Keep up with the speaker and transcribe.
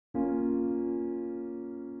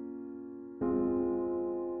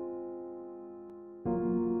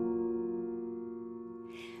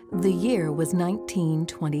The year was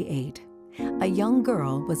 1928. A young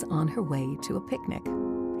girl was on her way to a picnic.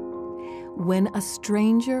 When a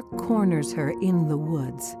stranger corners her in the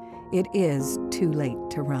woods, it is too late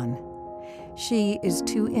to run. She is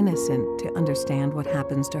too innocent to understand what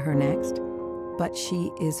happens to her next, but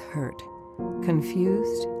she is hurt,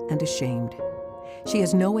 confused, and ashamed. She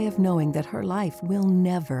has no way of knowing that her life will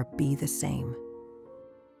never be the same.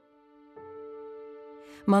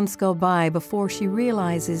 Months go by before she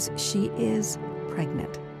realizes she is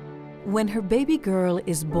pregnant. When her baby girl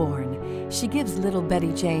is born, she gives little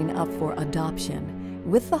Betty Jane up for adoption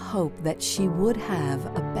with the hope that she would have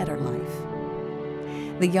a better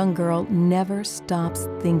life. The young girl never stops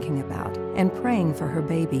thinking about and praying for her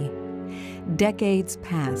baby. Decades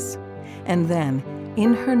pass, and then,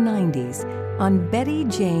 in her 90s, on Betty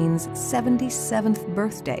Jane's 77th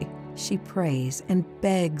birthday, she prays and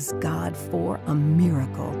begs God for a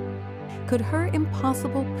miracle. Could her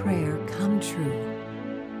impossible prayer come true?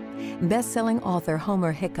 Best-selling author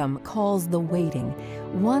Homer Hickam calls The Waiting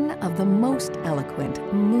one of the most eloquent,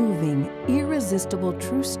 moving, irresistible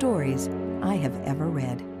true stories I have ever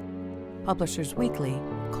read. Publishers Weekly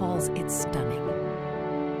calls it stunning.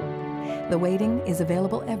 The Waiting is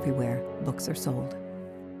available everywhere books are sold.